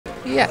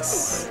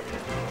Yes.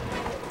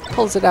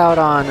 Pulls it out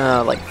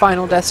on like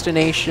Final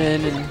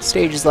Destination and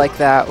stages like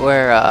that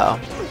where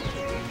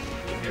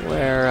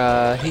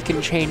he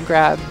can chain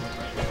grab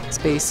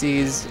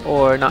Spaceys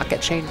or not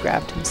get chain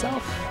grabbed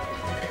himself.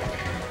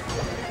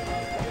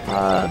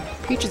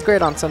 Peach is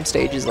great on some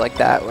stages like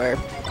that where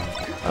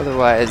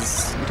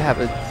otherwise you'd have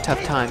a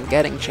tough time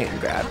getting chain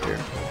grabbed or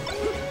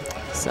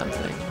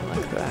something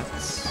like that.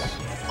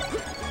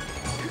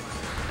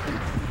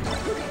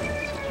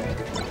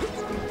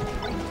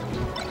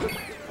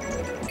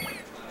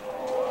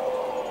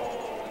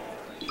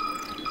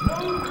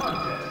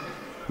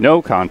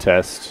 No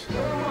contest.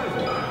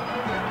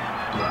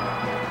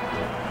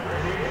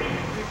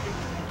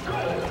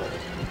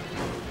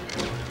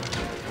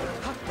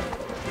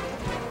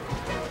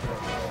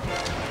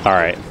 All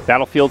right,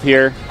 battlefield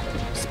here.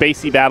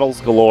 Spacey battles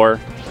galore.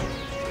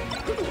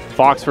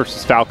 Fox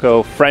versus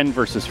Falco, friend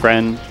versus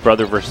friend,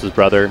 brother versus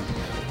brother.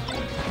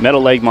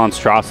 Metal Leg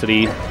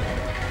Monstrosity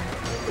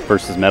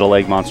versus Metal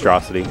Leg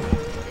Monstrosity.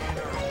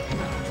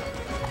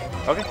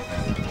 Okay.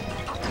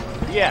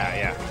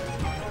 Yeah.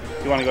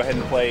 You want to go ahead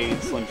and play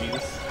Slim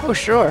Jesus? Oh,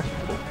 sure.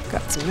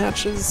 Got some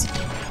matches.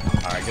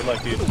 All right, good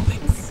luck, dude.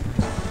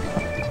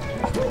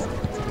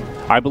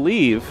 I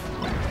believe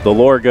the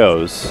lore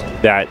goes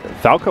that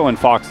Falco and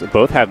Fox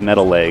both have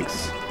metal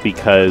legs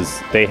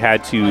because they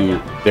had to,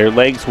 their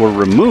legs were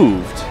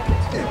removed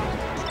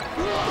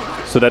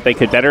so that they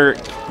could better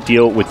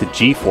deal with the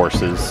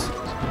G-forces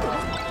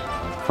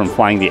from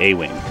flying the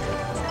A-Wing.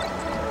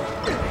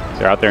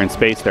 They're out there in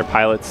space, they're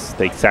pilots,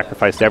 they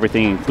sacrificed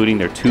everything, including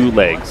their 2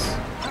 legs,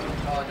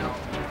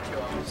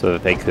 so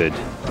that they could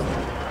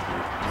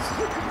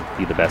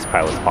be the best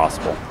pilots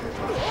possible.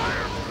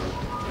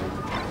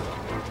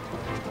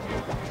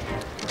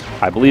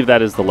 I believe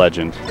that is the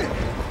legend.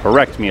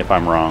 Correct me if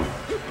I'm wrong.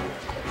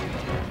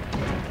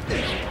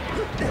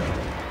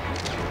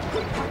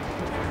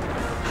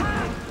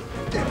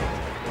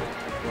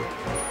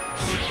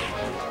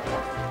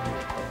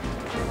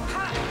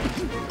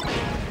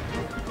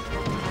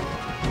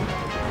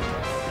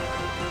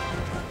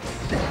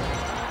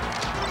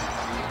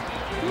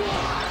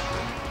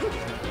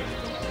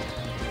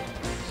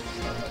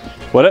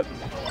 What up?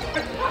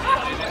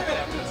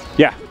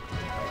 Yeah.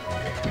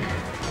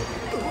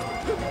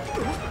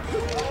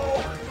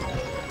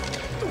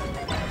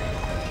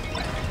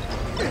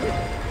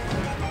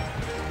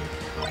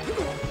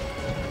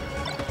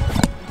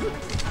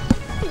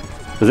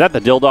 Is that the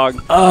Dill Dog?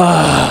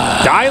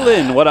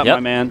 Dylan, what up,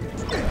 my man?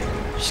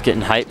 Just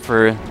getting hyped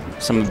for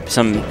some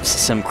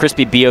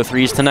crispy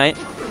BO3s tonight.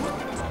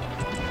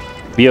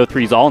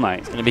 BO3s all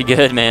night. It's gonna be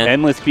good, man.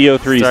 Endless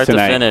BO3s Start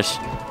tonight. to finish.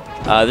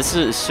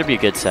 This should be a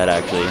good set,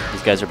 actually.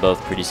 These guys are both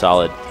pretty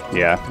solid.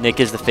 Yeah. Nick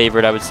is the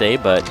favorite, I would say,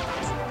 but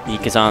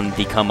Neek is on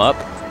the come up.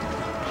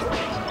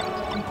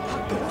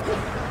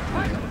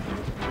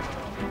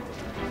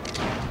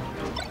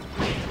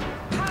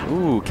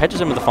 Ooh, catches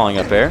him with the falling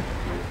up air.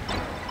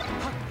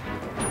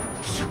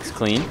 It's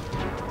clean.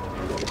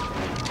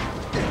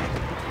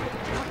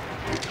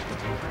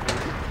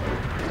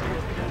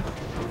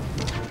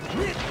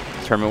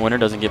 Tournament winner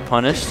doesn't get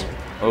punished.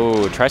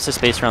 Oh, tries to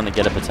space around the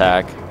get up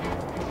attack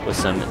with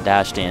some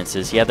dash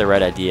dances. He had the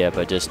right idea,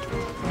 but just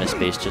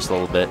misspaced just a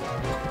little bit.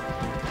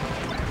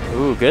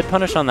 Ooh, good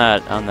punish on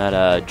the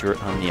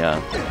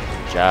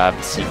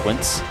jab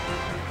sequence.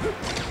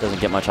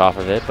 Doesn't get much off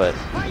of it, but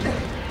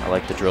I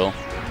like the drill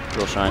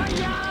shine.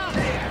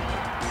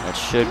 That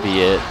should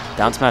be it.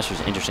 Down smash was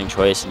an interesting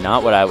choice,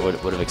 not what I would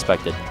have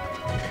expected.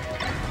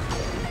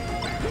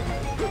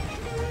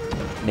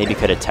 Maybe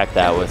could have teched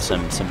that with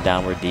some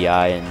downward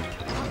DI and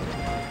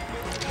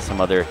some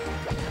other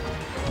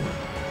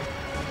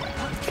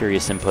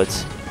curious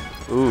inputs.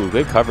 Ooh,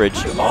 good coverage.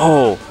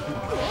 Oh!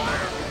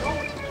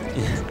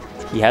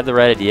 He had the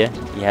right idea.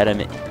 He had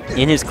him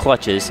in his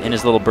clutches, in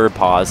his little bird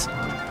paws,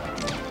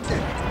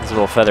 his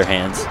little feather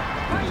hands.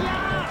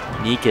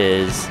 Neek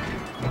is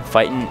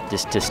fighting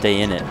just to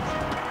stay in it.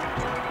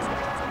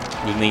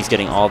 Yingling's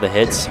getting all the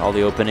hits, all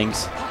the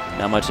openings.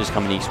 Not much is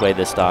coming Neek's way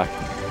this stock.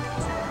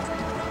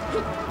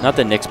 Not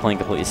that Nick's playing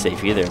completely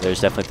safe either.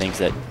 There's definitely things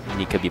that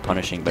Neek could be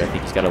punishing, but I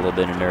think he's got a little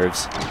bit of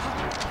nerves.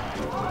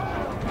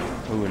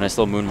 Ooh, nice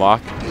little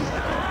moonwalk.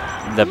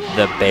 The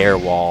bear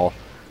wall.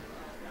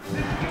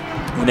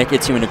 When it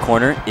gets you in a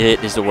corner,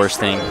 it is the worst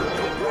thing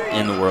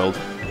in the world.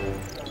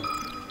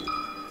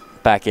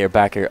 Back air,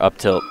 up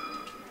tilt.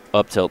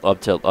 Up tilt, up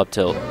tilt, up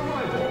tilt.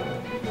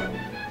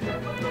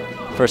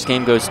 First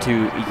game goes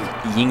to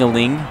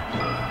Yingling.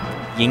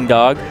 Ying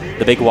Dog,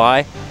 the big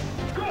Y.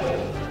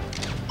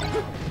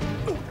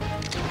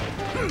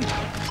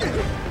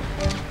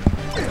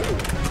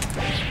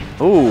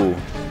 Ooh.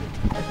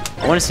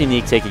 I want to see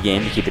Neek take a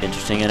game to keep it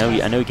interesting.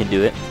 I know he can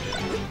do it.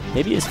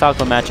 Maybe his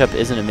Falco matchup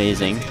isn't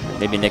amazing.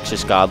 Maybe Nick's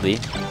just godly.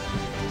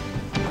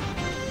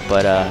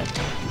 But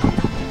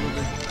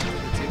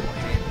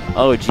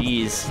oh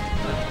geez.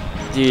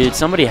 Dude,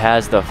 somebody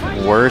has the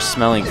worst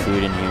smelling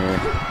food in here.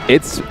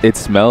 It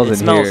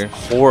smells in here. It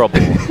smells horrible.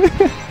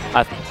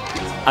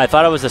 I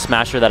thought it was the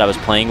smasher that I was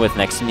playing with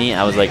next to me.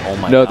 I was like, oh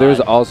my god. No, there's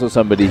also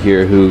somebody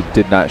here who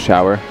did not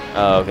shower.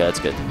 Oh, okay, that's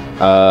good.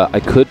 I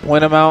could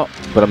point him out,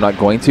 but I'm not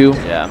going to.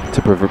 Yeah.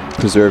 To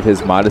preserve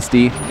his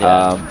modesty.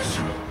 Yeah.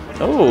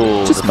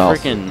 Oh, just the smells.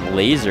 freaking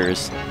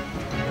lasers.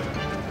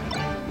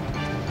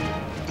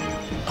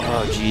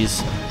 Oh,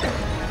 jeez.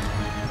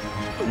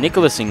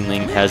 Nicholas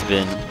Yingling has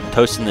been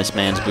toasting this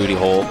man's booty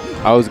hole.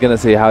 I was gonna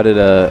say, how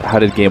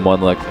did game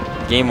 1 look?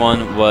 Game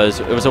 1 was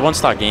a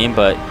one-stock game,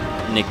 but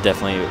Nick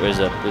definitely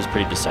was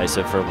pretty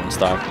decisive for one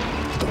stock.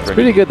 It's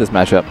pretty good, this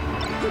matchup.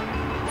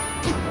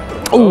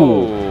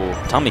 Oh,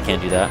 Tommy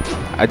can't do that.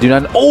 I do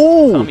not.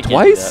 Oh, Tommy can't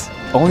do twice?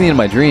 Only in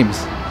my dreams.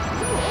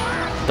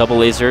 Double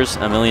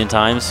lasers a million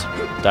times.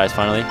 Dies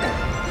finally.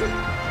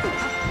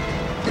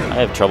 I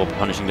have trouble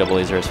punishing double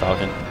lasers,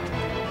 Falcon.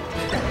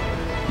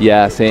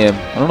 Yeah, same.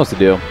 I don't know what to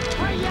do.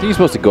 I think you're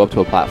supposed to go up to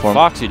a platform.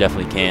 Fox, you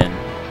definitely can.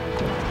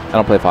 I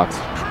don't play Fox.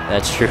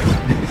 That's true.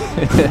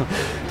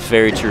 It's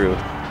very true.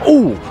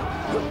 Oh!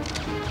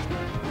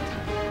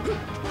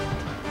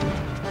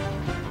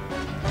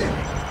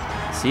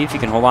 See if you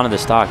can hold on to the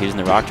stock using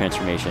the rock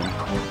transformation.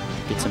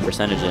 Get some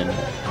percentage in.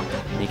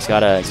 Nick's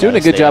gotta. He's doing a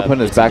good job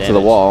putting his back to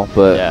the wall,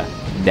 but yeah.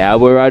 now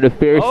we're on the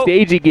fair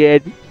stage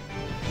again.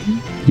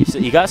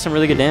 You got some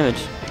really good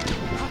damage.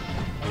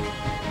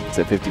 It's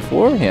at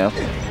 54? Yeah.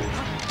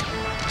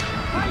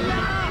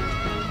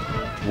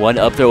 One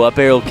up throw up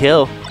arrow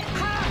kill.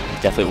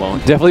 Definitely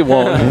won't. Definitely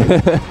won't.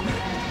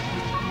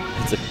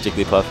 It's a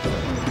Jigglypuff.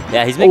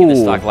 Yeah, he's making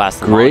this stock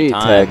last a long time. Great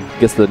tech.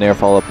 Gets the nair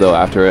follow up though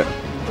after it.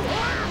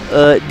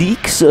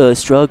 Neek's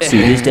strong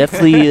suit is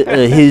definitely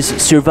his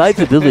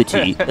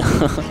survivability.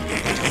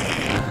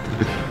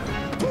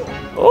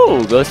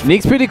 Oh, goes.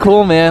 Neek's pretty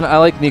cool, man. I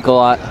like Neek a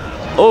lot.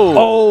 Oh.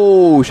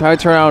 Oh, shy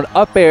turnaround,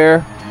 up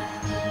air.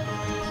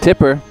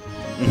 Tipper.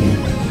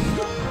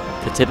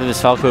 The tip of his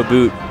Falco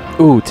boot.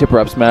 Ooh, tipper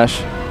up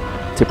smash.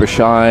 Tipper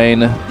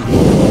shine.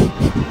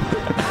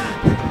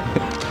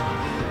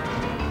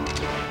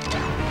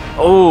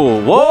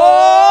 Oh, whoa!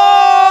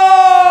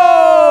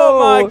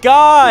 Oh my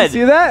god! You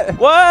see that?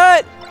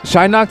 What?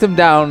 Shine knocked him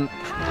down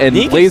and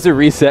Neek laser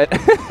reset.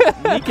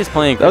 Neek is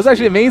playing. That was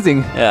actually amazing.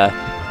 Yeah.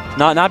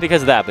 Not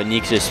because of that, but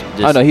Neek's just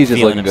oh no, he's just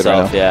feeling looking good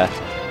right himself. now.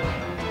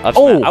 Yeah.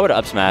 Oh! I would have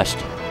up smashed.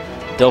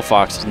 Dill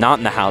Fox is not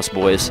in the house,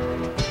 boys.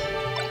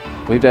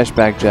 Wave dash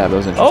back jab. That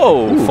was interesting.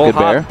 Oh, Ooh, full good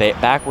hop, bear.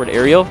 backward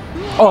aerial.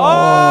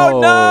 Oh,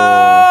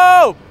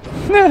 no!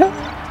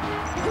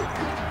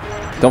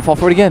 Don't fall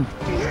for it again.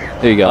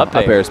 There you go. Up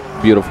air is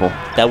beautiful.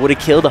 That would have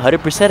killed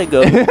 100%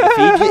 ago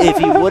if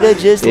he would have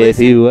just listened. If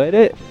he would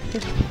it.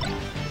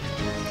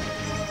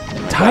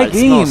 Tie God,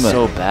 game. It smells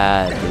so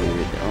bad,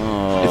 dude.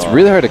 Oh. It's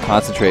really hard to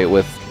concentrate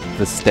with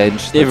the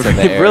stench that's in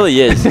the air. It really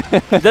is.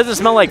 It doesn't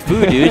smell like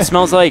food, dude. It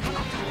smells like...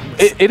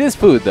 It is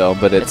food, though,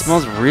 but it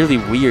smells really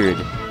weird.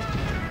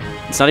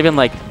 It's not even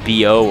like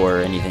BO or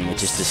anything.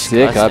 It's just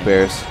disgusting. Sick up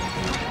airs.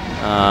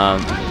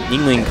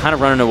 Yingling kind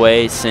of running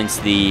away since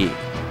the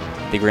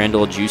grand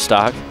old juice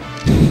stock.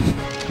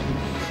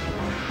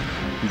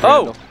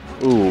 Oh!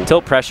 Ooh.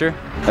 Tilt pressure.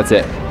 That's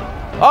it.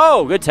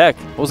 Oh, good tech.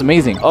 That was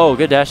amazing. Oh,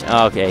 good dash.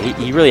 Oh, okay,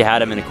 he really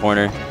had him in a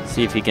corner.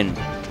 See if he can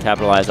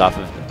capitalize off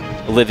of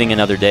living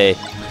another day.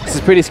 This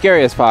is pretty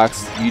scary as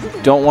Fox. You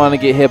don't want to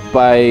get hit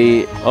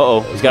by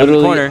Uh-oh, he's got him in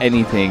the corner.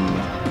 anything.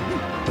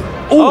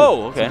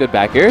 Oh, okay. Some good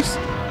back airs.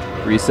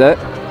 Reset.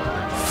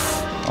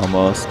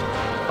 Almost.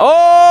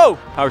 Oh!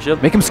 Power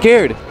shield. Make him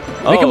scared.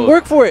 Make him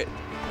work for it.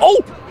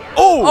 Oh!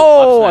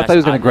 Oh! I thought he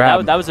was going to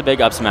grab. That was a big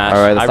up smash.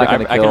 All right, that's not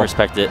gonna I kill. can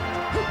respect it.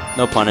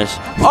 No punish.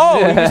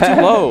 Oh, he was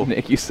too low.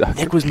 Nick, you suck.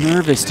 Nick was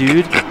nervous,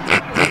 dude.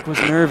 Nick was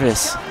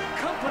nervous.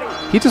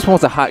 He just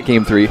wants a hot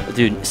game 3.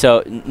 Dude,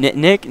 so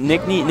Nick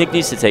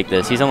needs to take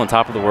this. He's on the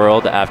top of the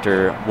world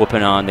after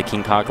whooping on the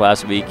King Cock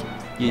last week.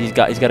 He's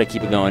got to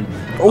keep it going.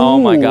 Oh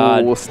my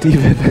god. Oh,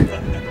 Steven.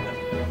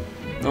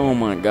 Oh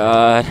my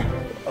god.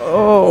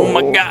 Oh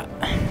my god.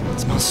 It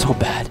smells so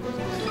bad.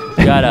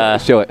 You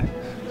got show it.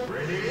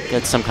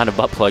 Got some kind of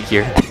butt plug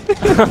here.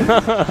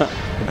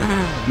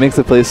 Makes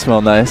the place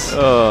smell nice.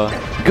 Go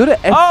to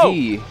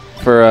FG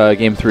for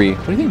game 3.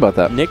 What do you think about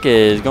that? Nick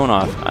is going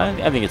off.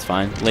 I think it's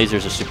fine.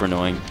 Lasers are super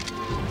annoying.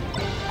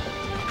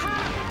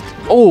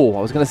 Oh,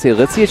 I was gonna say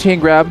let's see a chain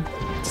grab.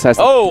 Decides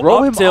to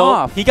throw him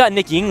off. He got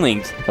Nick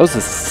Yingling. That was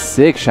a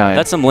sick shine.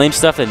 That's some lame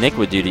stuff that Nick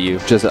would do to you.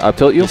 Just up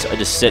tilt you?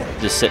 Just sit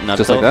and up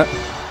Just tilt. like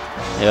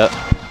that? Yep.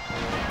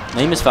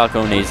 Lame is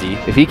Falco and AZ.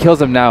 If he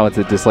kills him now, it's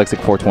a dyslexic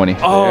 420.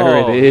 Oh, there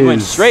it is. He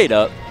went straight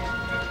up.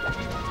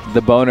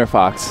 The boner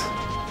Fox.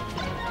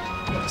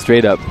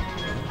 Straight up.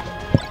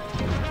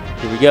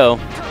 Here we go.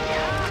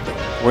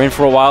 We're in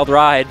for a wild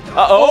ride.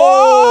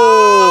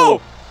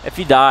 Uh-oh! If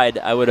he died,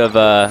 I would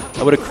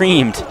have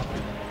creamed.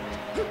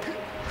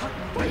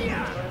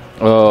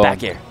 Oh.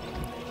 Back air.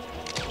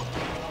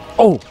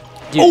 Oh.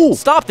 Dude,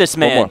 stop this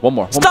man. One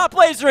more. Stop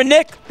lasering,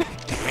 Nick.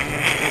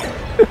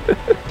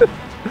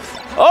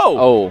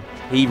 Oh.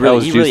 He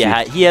really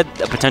had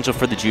a potential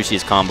for the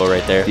juiciest combo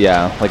right there.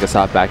 Yeah, like a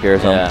soft back air or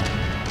something.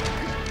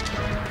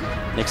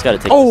 Yeah. Nick's got to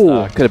take the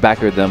stock. Could have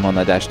back aired them on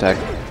that dash attack.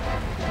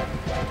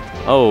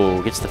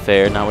 Oh, gets the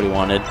fair. Not what he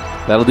wanted.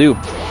 That'll do.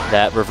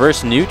 That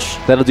reverse nooch.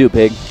 That'll do,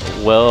 pig.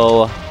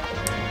 We'll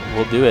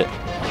do it.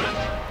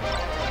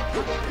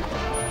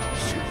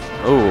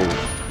 Oh,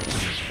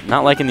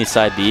 not liking these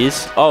side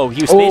Bs. Oh,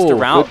 he was spaced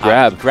around. Good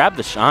grab. Grabbed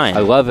the shine.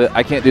 I love it.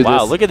 I can't do this.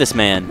 Wow, look at this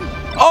man.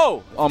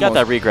 Oh, got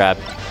that re-grab.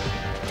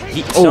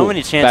 So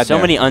many chances, so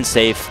many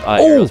unsafe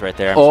arrows right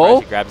there. I'm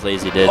surprised he grabbed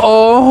lazy did.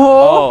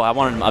 Oh, I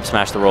wanted him to up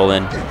smash the roll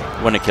in.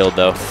 Wouldn't have killed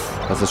though.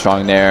 That's a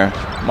strong nair.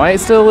 Might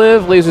still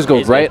live. Lasers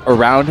go right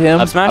around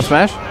him. Up smash? Up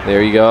smash.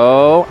 There you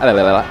go.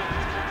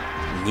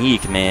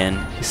 Neek,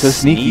 man. He's so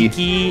sneaky.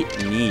 Sneaky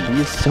Neek.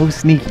 He is so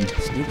sneaky.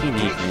 Sneaky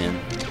Neek, man.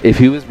 If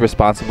he was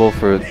responsible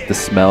for the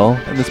smell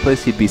in this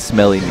place, he'd be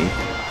Smelly Neek.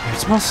 It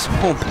smells so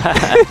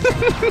bad.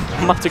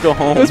 I'm about to go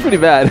home. That's pretty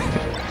bad.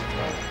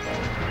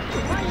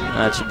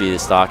 That should be the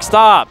stock.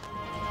 Stop!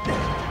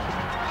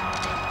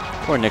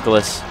 Poor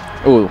Nicholas.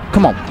 Oh,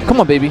 come on.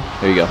 Come on, baby.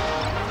 There you go.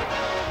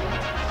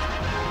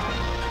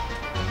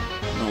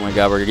 Oh my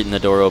god, we're getting the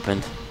door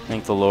opened.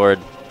 Thank the Lord.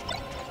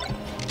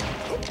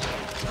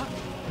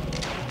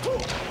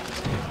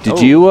 Did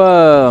you,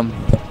 I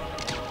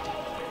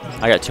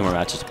got 2 more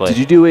matches to play. Did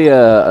you do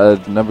a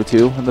number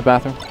 2 in the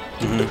bathroom?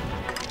 Mm-hmm.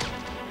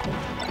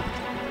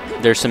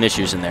 There's some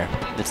issues in there.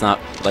 It's not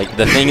like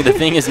the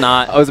thing is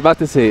not. I was about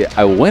to say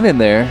I went in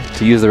there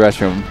to use the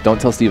restroom.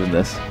 Don't tell Steven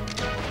this.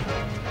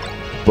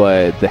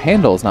 But the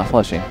handle is not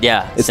flushing.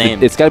 Yeah,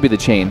 same. It's got to be the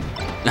chain.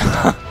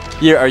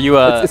 Yeah, are you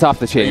a? It's off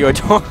the chain.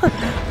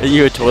 Are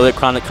you a toilet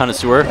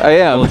connoisseur? I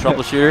am. A little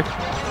troubleshooter.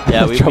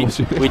 Yeah, we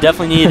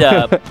definitely need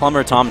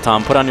plumber Tom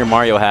Tom. Put on your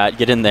Mario hat.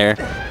 Get in there.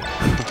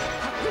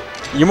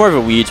 You're more of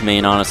a Weege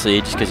main,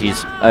 honestly, just because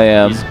he's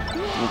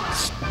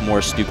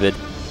more stupid.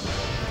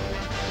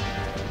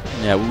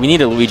 Yeah, we need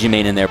a Luigi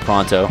main in there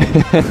pronto.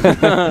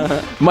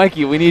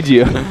 Mikey, we need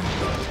you.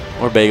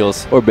 Or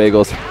bagels. Or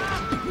bagels.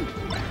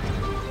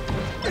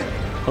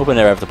 Hope I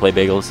never have to play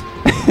bagels.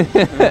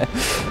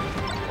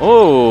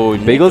 Oh,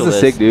 Bagels Nicholas. is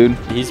sick, dude.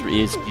 He's good.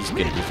 He's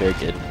very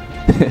good.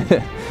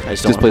 I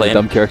just plays play a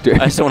dumb character.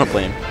 I just don't want to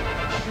play him.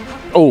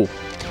 Oh.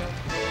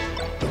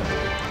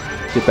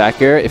 Get back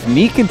here. If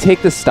Neek can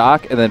take the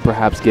stock and then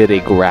perhaps get a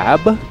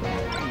grab.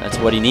 That's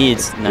what he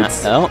needs.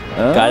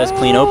 Got his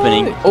clean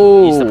opening.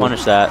 Oh. He needs to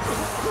punish that.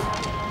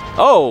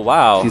 Oh,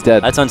 wow. He's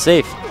dead. That's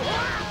unsafe.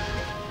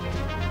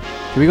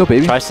 Here we go,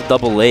 baby. Tries to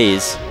double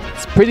lays.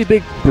 It's a pretty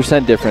big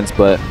percent difference,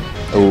 but...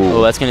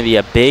 Oh, that's going to be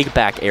a big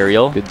back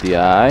aerial. Good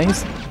DI.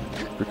 He's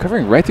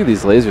recovering right through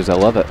these lasers. I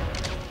love it.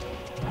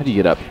 How do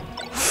you get up?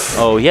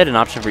 Oh, he had an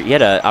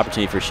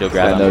opportunity for shield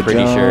grab. I'm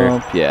pretty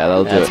sure. Yeah,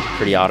 that'll do it.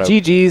 Pretty auto.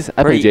 GG's.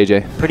 I play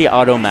JJ. Pretty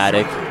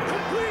automatic.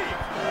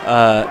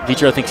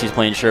 Vitro thinks he's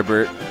playing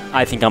Sherbert.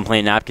 I think I'm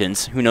playing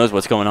Napkins. Who knows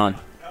what's going on?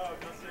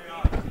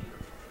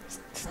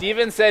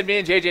 Steven said me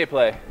and JJ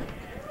play.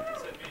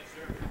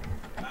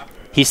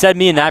 He said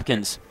me and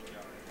Napkins.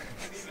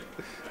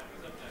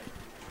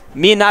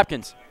 Me and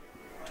Napkins.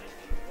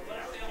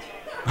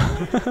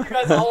 You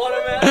guys all want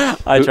him, man?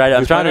 I'm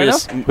trying to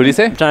just. Who do you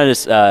say? I'm trying to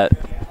just throw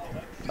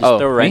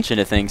a wrench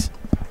into things.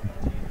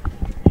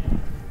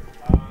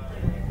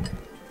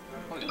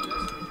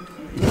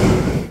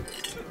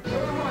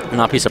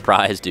 Not be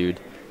surprised, dude.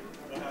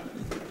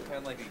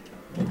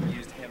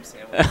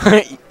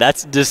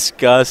 That's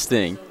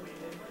disgusting.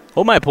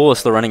 Hope my pool is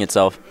still running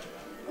itself.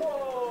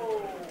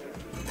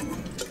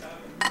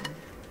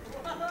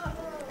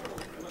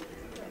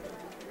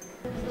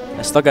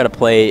 I still got to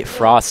play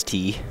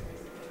Frosty.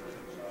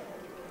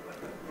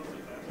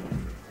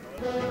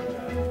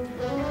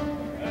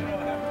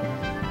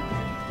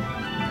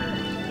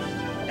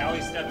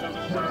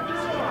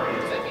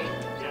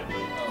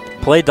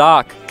 Play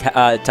Doc,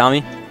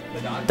 Tommy.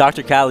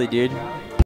 Dr. Cali, dude.